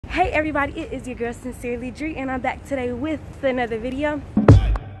Hey everybody, it is your girl Sincerely DRE, and I'm back today with another video.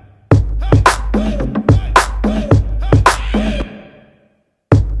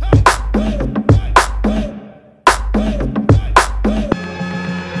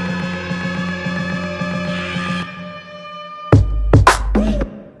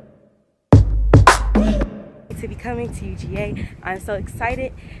 To be coming to UGA. I'm so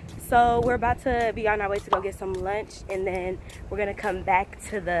excited. So we're about to be on our way to go get some lunch, and then we're gonna come back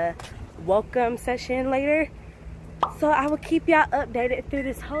to the welcome session later. So I will keep y'all updated through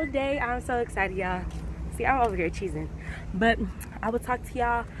this whole day. I'm so excited, y'all. See, I'm over here cheesing, but I will talk to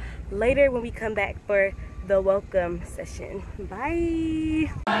y'all later when we come back for the welcome session. Bye.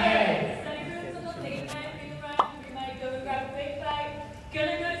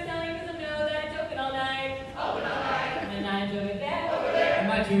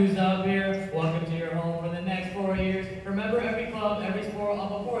 Who's up here? Welcome to your home for the next 4 years. Remember, every club, every sport,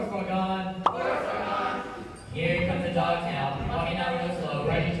 all the forts are gone. Here comes the dogs now, walking out real slow,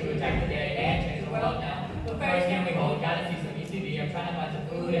 ready to attack the day and change the world now. But first, can we hold? Gotta see some ECB. I'm trying to find some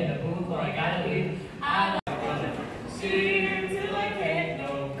food and a booth, or I gotta leave. I see until I can't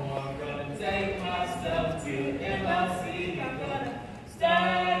no more. I'm gonna take myself to MLC. I'm gonna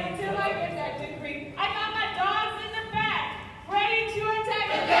stay until I get that degree. I got my dogs in the back, ready to attack.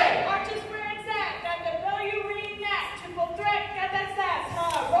 Arches where it's at, got the value reading that, triple threat, got that sass,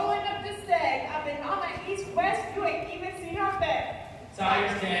 rolling up the stag. I've been on my east-west, you ain't even seen our bed.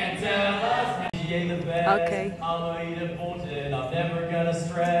 Tires can't tell us, she ain't the best. Okay. I'ma eat a bulletin, I'm never gonna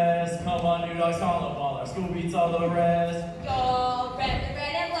stress. Come on, new dogs, call up all our school beats, all the rest. Yo, red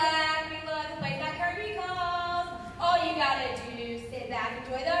and black, we love the place that Kirby calls. All you gotta do, sit back,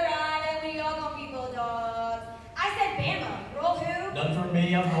 enjoy the ride, and we all gonna be bulldogs. I said Bama, roll who? None for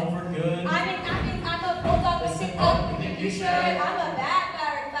me, I'm home for good. I'm a bulldog with sit up, you think you should? I'm a bad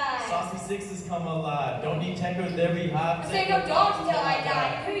five. Saucy sixes come alive, don't need techos every hop. Say no dogs until I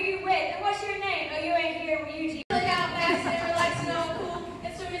die. Who you with? And what's your name? Oh, you ain't here, we UG. Look out, fast and relaxing, all cool.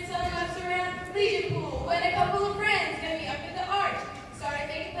 Instruments on laps around Legion Pool. With a couple of friends, gonna be up in the arch. Started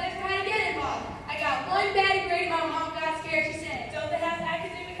making plans for how to get involved. I got one bad grade, my mom got scared, she said, don't they have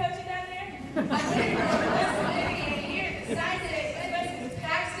academic coaching down there? I said, the science of it,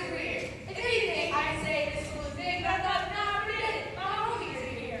 packs the rear. If anything, I'd say this school is big, but I thought, nah, forget it. My homies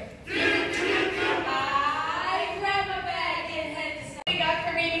are here. I grabbed my bag and headed to study. We got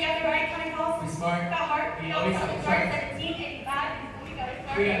Korean, we got the right kind of calls. We smart. Got heart. We always have a start start.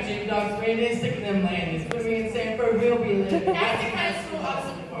 1785. We got chicken dogs waiting, sticking them landings. Put me in Sanford, we'll be living. That's the kind of school I was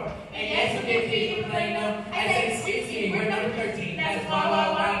looking for. And yes, you get to play no. I said, excuse me, we're number 13. That's why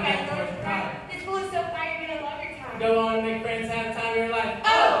I'm back towards the crowd. This school is so fun, you're gonna love your time. Go on and make friends, have time of your life.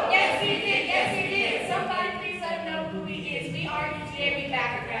 Oh, yes, we did, yes, we did. Somebody please let them know who he is. We are UGA, we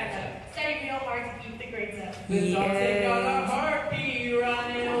back our grads up. Studying real hard to keep the grades up. This dog take on our heartbeat,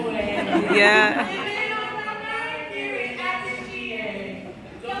 running away. Yeah. Living on our night, hearing after GA.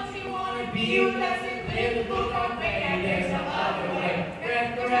 Don't you want to be a lesson? Live the book on way, there's no other way.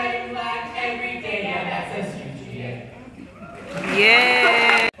 Rep the red and black every day, yeah, that's us UGA.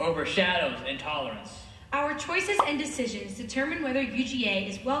 Yeah. Overshadows intolerance. Our choices and decisions determine whether UGA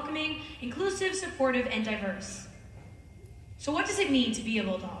is welcoming, inclusive, supportive, and diverse. So what does it mean to be a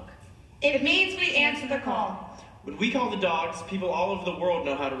bulldog? It means we answer the call. When we call the dogs, people all over the world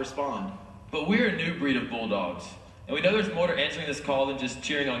know how to respond. But we're a new breed of bulldogs, and we know there's more to answering this call than just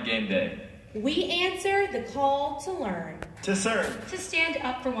cheering on game day. We answer the call to learn. To serve. To stand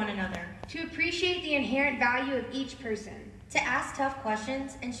up for one another. To appreciate the inherent value of each person. To ask tough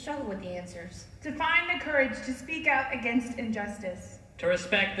questions and struggle with the answers. To find the courage to speak out against injustice. To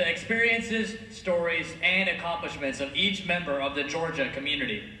respect the experiences, stories, and accomplishments of each member of the Georgia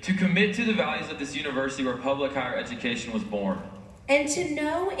community. To commit to the values of this university where public higher education was born. And to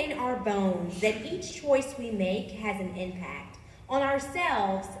know in our bones that each choice we make has an impact on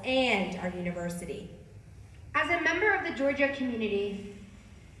ourselves and our university. As a member of the Georgia community,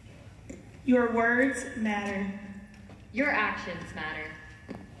 Your words matter. Your actions matter.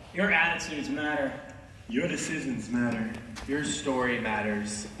 Your attitudes matter. Your decisions matter. Your story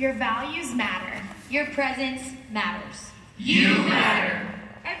matters. Your values matter. Your presence matters. You matter.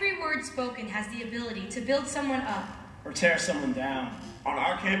 Every word spoken has the ability to build someone up or tear someone down. On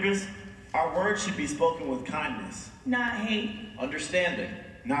our campus, our words should be spoken with kindness. Not hate. Understanding.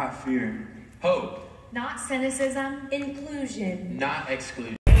 Not fear. Hope. Not cynicism. Inclusion. Not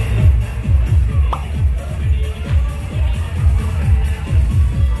exclusion.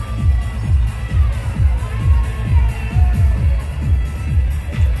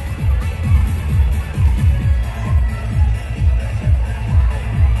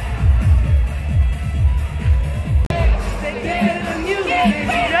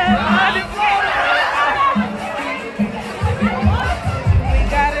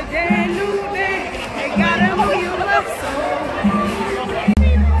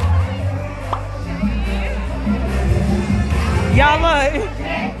 Y'all look.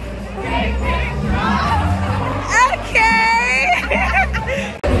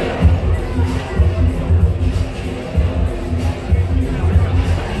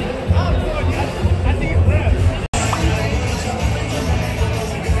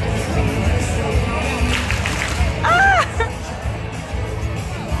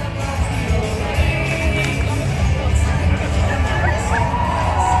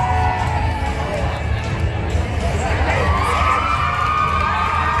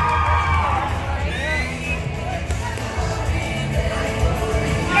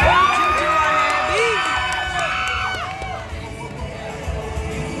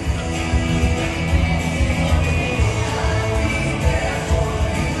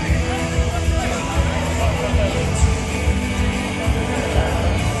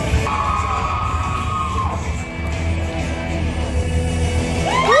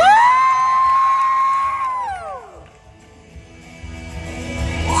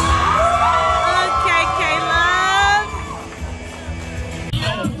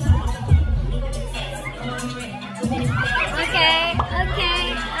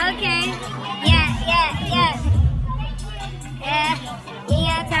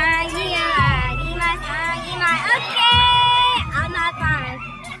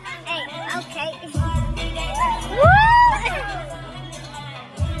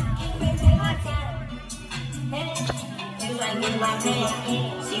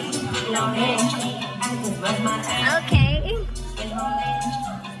 Okay.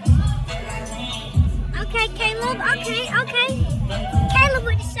 Okay, Caleb. Okay. Caleb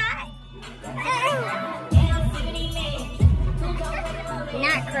with the shot.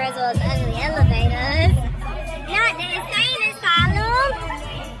 Not Crystal's ugly elevators. Not the insane asylum.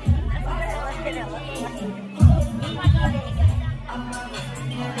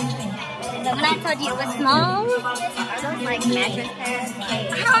 When I told you it was small, are those like mattress pads?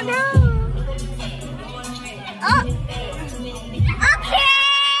 I don't know. Oh. Okay.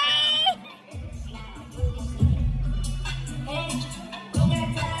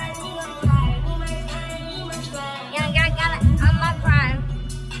 Young girl got it on my prime.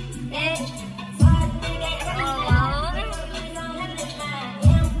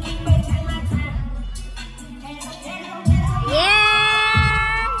 Yeah.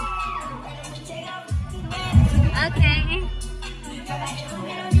 Okay.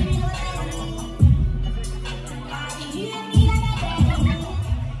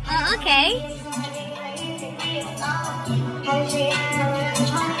 Okay.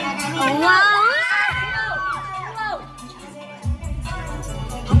 Whoa.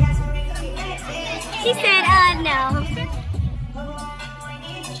 She said, no.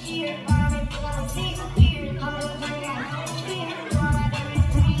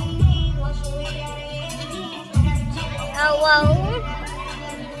 Oh, whoa.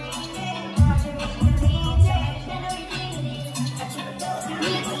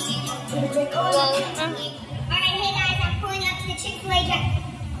 Alright, hey guys, I'm pulling up to the Chick-fil-A drive.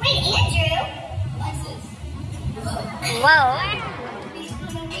 Wait, Andrew? What's this? Whoa.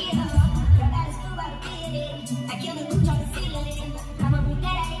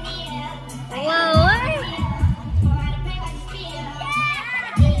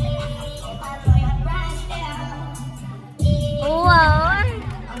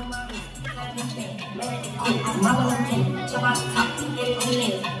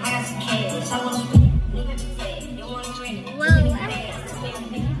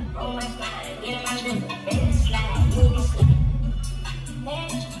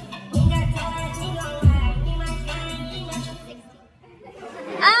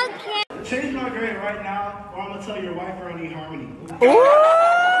 Change my grade right now, or I'm gonna tell your wife or I need harmony.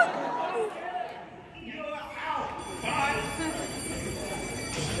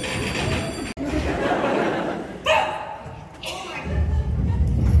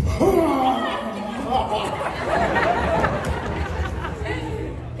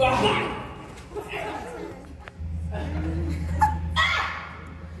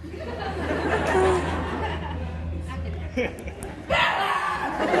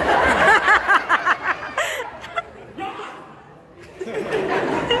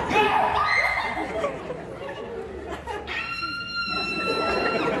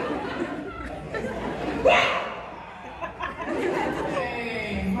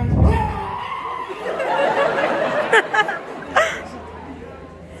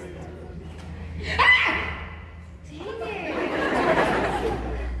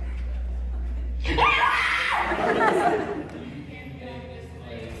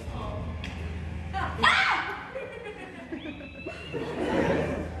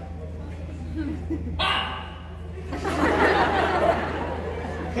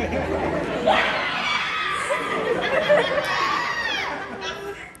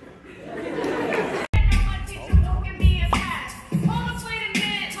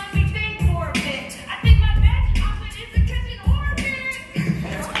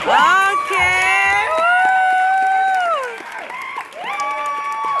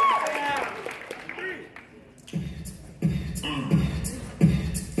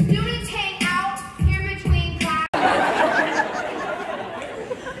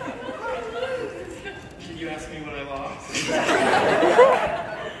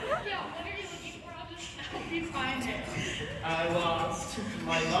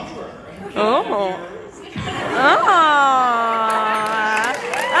 Oh. Oh.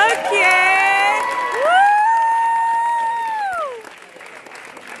 Okay. Woo!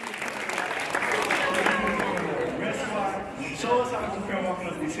 Show us how to prepare walking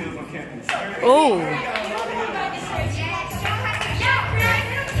up these hills on campus. Oh.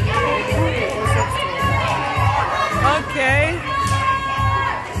 Okay.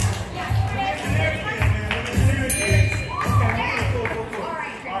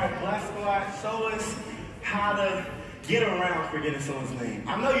 Alright, Black Squad, show us how to get around forgetting someone's name. I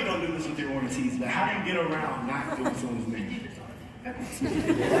know you don't do this with your orientees, but how do you get around not doing someone's name? Alright.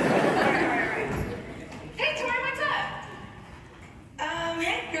 Hey, Tori, what's up?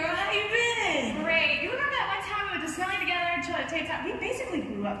 Hey girl, how you been? Great. You remember that one time we went to smelling together and chilling at Tate's house? We basically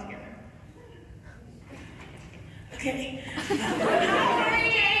grew up together. Okay. How are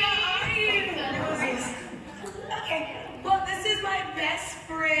you? Okay. Well, this is my best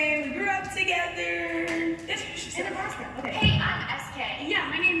friend. We grew up together. In Nebraska. Okay. Hey, I'm SK. Yeah,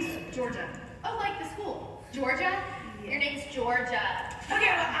 my name's Georgia. Oh, like the school. Georgia? Yeah. Your name's Georgia.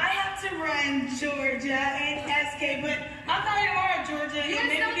 Okay, well, I have to run Georgia and SK, but I'll call you tomorrow, Georgia. You want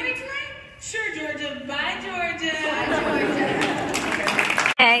to celebrate tonight? Sure, Georgia. Bye, Georgia. Bye, Georgia.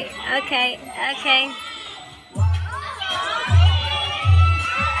 Okay. Hey, okay.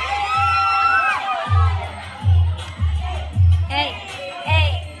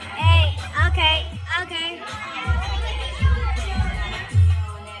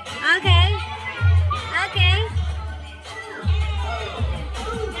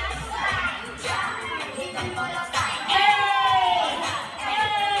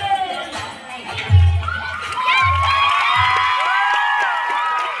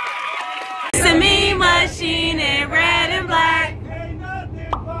 To me, machine in red and black.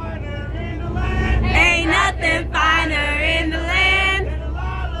 Ain't nothing finer in the land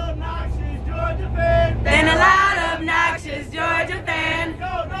than a loud, obnoxious Georgia fan.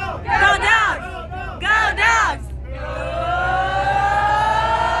 Go Dogs! Go Dogs!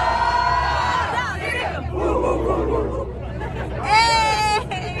 Hey!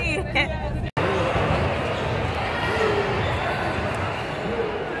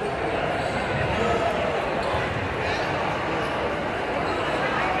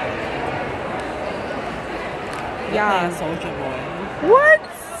 Y'all, Soldier Boy. What?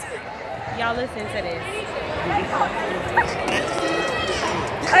 Y'all listen to this.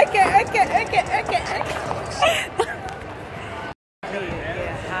 Okay.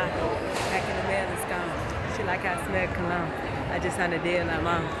 Yeah, hot. Back in the mail, it's gone. She like I smell cologne. I just signed a deal, I'm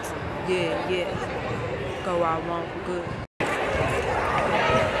on. Yeah. Go where I want, good.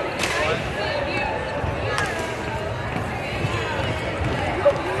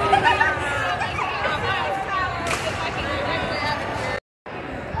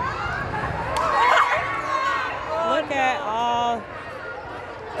 Look at all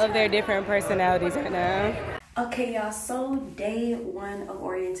of their different personalities right now. Okay, y'all, so day one of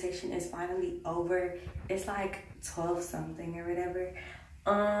orientation is finally over. It's like 12 something or whatever.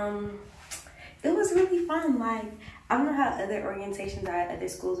 It was really fun. Like, I don't know how other orientations are at other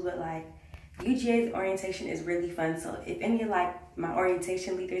schools, but like UGA's orientation is really fun. So if any of like my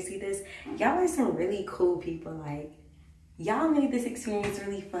orientation leaders see this, y'all are some really cool people. Like, y'all made this experience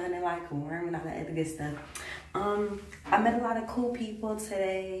really fun and like warm and all that other good stuff. I met a lot of cool people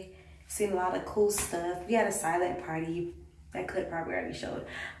today, seen a lot of cool stuff. We had a silent party. That clip probably already showed.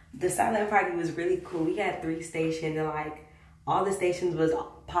 The silent party was really cool. We had 3 stations and like all the stations was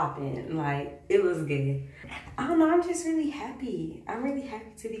popping. Like, it was good. I don't know, I'm just really happy. I'm really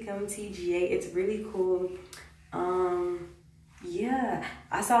happy to become TGA. It's really cool. Yeah,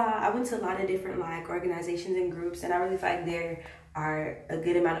 I went to a lot of different like organizations and groups, and I really feel like there are a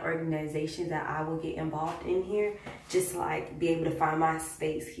good amount of organizations that I will get involved in here, just to like be able to find my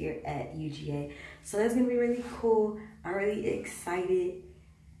space here at UGA. So that's gonna be really cool. I'm really excited.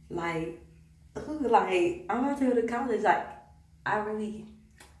 Like, I'm about to go to college. Like, I don't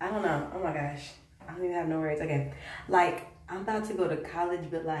know. Oh my gosh, I don't even have no words. Okay, like, I'm about to go to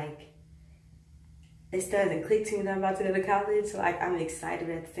college, but like, it still doesn't click to me that I'm about to go to college. So like, I'm excited,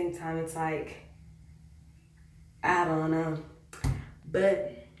 but at the same time, it's like, I don't know.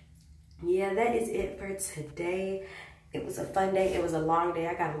 But yeah, that is it for today. It was a fun day. It was a long day.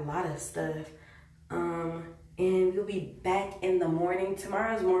 I got a lot of stuff. And we'll be back in the morning.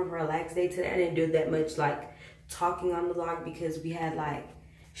 Tomorrow's more of a relaxed day. Today I didn't do that much like talking on the vlog because we had like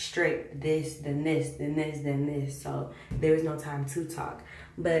straight this, then this, then this, then this. So there was no time to talk.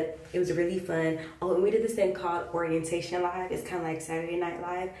 But it was really fun. Oh, and we did this thing called Orientation Live. It's kind of like Saturday Night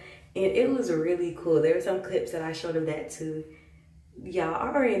Live. And it was really cool. There were some clips that I showed of that too. Y'all,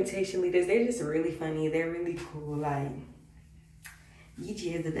 our orientation leaders, they're just really funny. They're really cool. Like,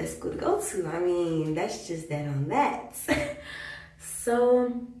 UGA is the best school to go to. I mean, that's just that on that.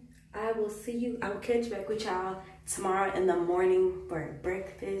 So, I will catch back with y'all tomorrow in the morning for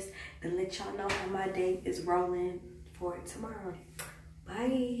breakfast and let y'all know how my day is rolling for tomorrow.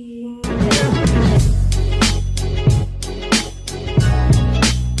 Bye.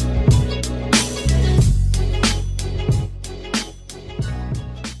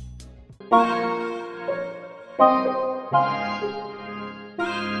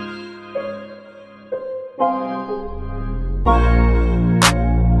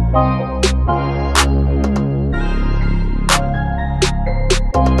 Bye.